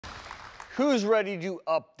Who's ready to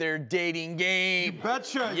up their dating game? You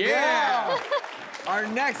betcha, yeah. Our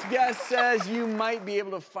next guest says you might be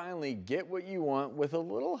able to finally get what you want with a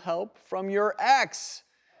little help from your ex.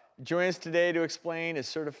 Join us today to explain is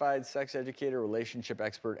certified sex educator, relationship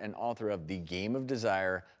expert, and author of The Game of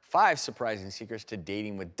Desire, 5 Surprising Secrets to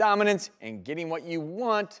Dating with Dominance and Getting What You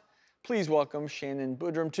Want. Please welcome Shannon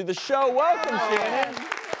Boodram to the show. Welcome, Shannon.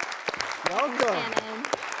 Welcome. Shannon.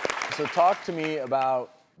 So talk to me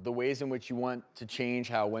about the ways in which you want to change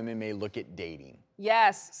how women may look at dating.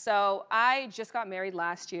 Yes, so I just got married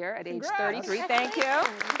last year at age 33, thank you.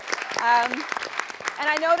 And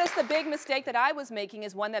I noticed the big mistake that I was making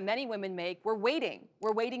is one that many women make. We're waiting.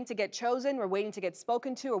 We're waiting to get chosen, we're waiting to get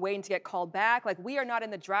spoken to, we're waiting to get called back. Like, we are not in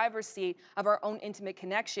the driver's seat of our own intimate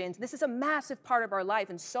connections. This is a massive part of our life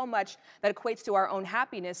and so much that equates to our own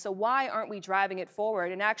happiness. So why aren't we driving it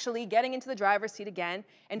forward and actually getting into the driver's seat again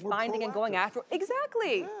and finding and going after?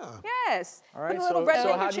 Exactly. Yeah. Yes. All right, Put a little so red how do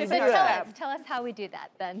handkerchief you in do our that? step. Tell us how we do that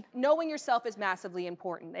then. Knowing yourself is massively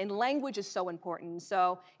important, and language is so important.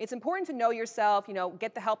 So it's important to know yourself, you know,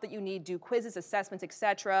 get the help that you need, do quizzes, assessments,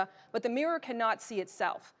 etc. But the mirror cannot see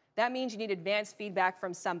itself. That means you need advanced feedback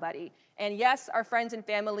from somebody. And yes, our friends and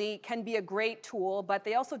family can be a great tool, but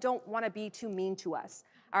they also don't want to be too mean to us.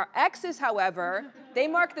 Our exes, however, they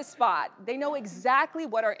mark the spot. They know exactly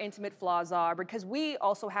what our intimate flaws are because we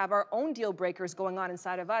also have our own deal breakers going on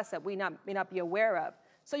inside of us that we may not be aware of.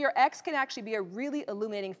 So your ex can actually be a really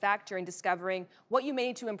illuminating factor in discovering what you may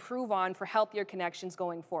need to improve on for healthier connections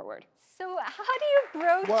going forward. So how do you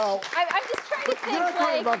broach? Well, I'm just trying to think, you're not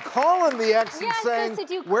talking like, about calling the ex and saying, so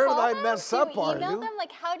do you where did call I them? mess Do up, you are email you? them?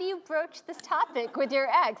 Like, how do you broach this topic with your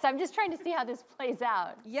ex? I'm just trying to see how this plays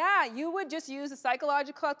out. Yeah, you would just use a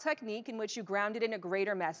psychological technique in which you ground it in a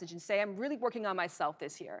greater message and say, I'm really working on myself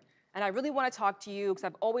this year. And I really want to talk to you because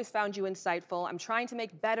I've always found you insightful. I'm trying to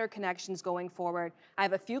make better connections going forward. I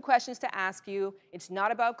have a few questions to ask you. It's not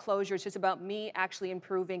about closure. It's just about me actually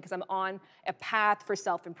improving because I'm on a path for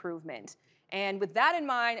self-improvement. And with that in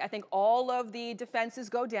mind, I think all of the defenses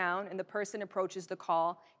go down and the person approaches the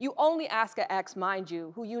call. You only ask an ex, mind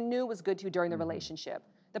you, who you knew was good to you during the relationship.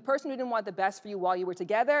 The person who didn't want the best for you while you were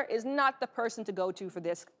together is not the person to go to for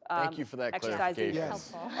this Thank you for that exercise. clarification.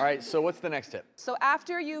 Yes. All right, so what's the next tip? So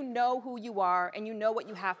after you know who you are and you know what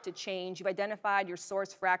you have to change, you've identified your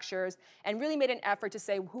source fractures and really made an effort to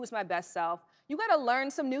say, who's my best self? You got to learn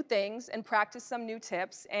some new things and practice some new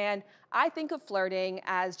tips. And I think of flirting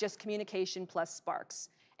as just communication plus sparks.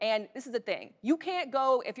 And this is the thing. You can't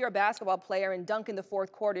go, if you're a basketball player, and dunk in the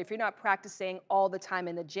 4th quarter if you're not practicing all the time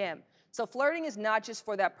in the gym. So flirting is not just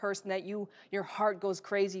for that person that your heart goes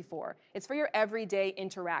crazy for. It's for your everyday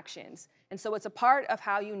interactions. And so it's a part of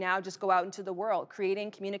how you now just go out into the world,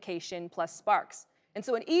 creating communication plus sparks. And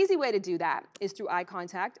so an easy way to do that is through eye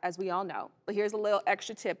contact, as we all know. But here's a little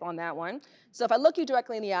extra tip on that one. So if I look you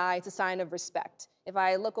directly in the eye, it's a sign of respect. If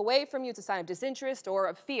I look away from you, it's a sign of disinterest or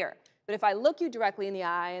of fear. But if I look you directly in the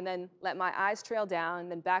eye and then let my eyes trail down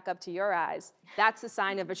and then back up to your eyes, that's a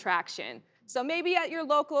sign of attraction. So maybe at your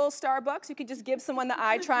local Starbucks, you could just give someone the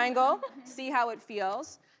eye triangle, see how it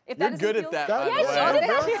feels. If You're good at that, by the way. Yes, you did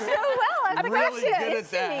that so well. I'm really good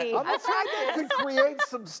at that. I'm afraid that could create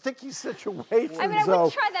some sticky situations. I mean, I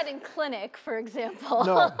wouldn't try that in clinic, for example.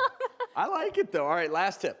 No. I like it, though. All right,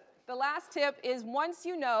 last tip. The last tip is once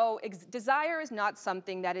you know, desire is not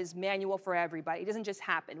something that is manual for everybody. It doesn't just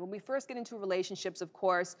happen. When we first get into relationships, of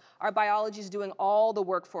course, our biology is doing all the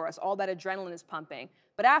work for us. All that adrenaline is pumping.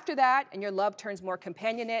 But after that, and your love turns more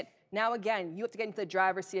companionate, now again, you have to get into the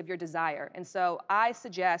driver's seat of your desire. And so I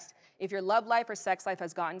suggest if your love life or sex life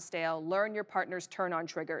has gotten stale, learn your partner's turn-on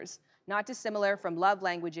triggers. Not dissimilar from love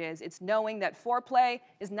languages, it's knowing that foreplay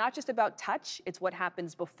is not just about touch, it's what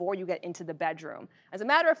happens before you get into the bedroom. As a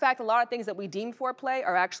matter of fact, a lot of things that we deem foreplay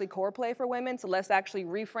are actually core play for women, so let's actually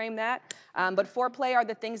reframe that. But foreplay are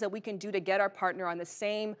the things that we can do to get our partner on the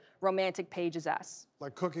same romantic page as us.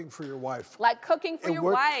 Like cooking for your wife. Like cooking for your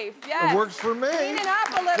wife, yes. It works for me. Cleaning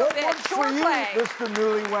up a little bit, What works for you, foreplay. Mr.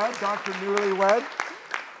 Newlywed, Dr. Newlywed?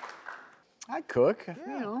 I cook.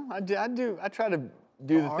 You know, I try to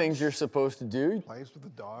do the things you're supposed to do. Plays with the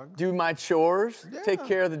dog. Do my chores, take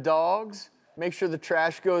care of the dogs, make sure the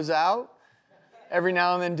trash goes out. Every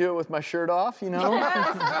now and then do it with my shirt off, you know?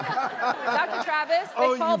 Yes. Dr. Travis,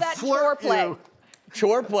 they call that chore play.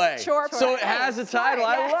 Chore play. Chore play. So it has a title.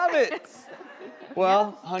 Sorry, I love it.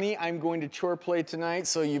 Well, honey, I'm going to chore play tonight,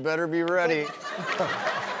 so you better be ready.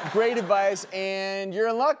 Great advice, and you're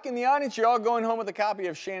in luck in the audience. You're all going home with a copy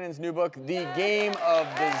of Shannon's new book, The Game of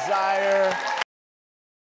Desire.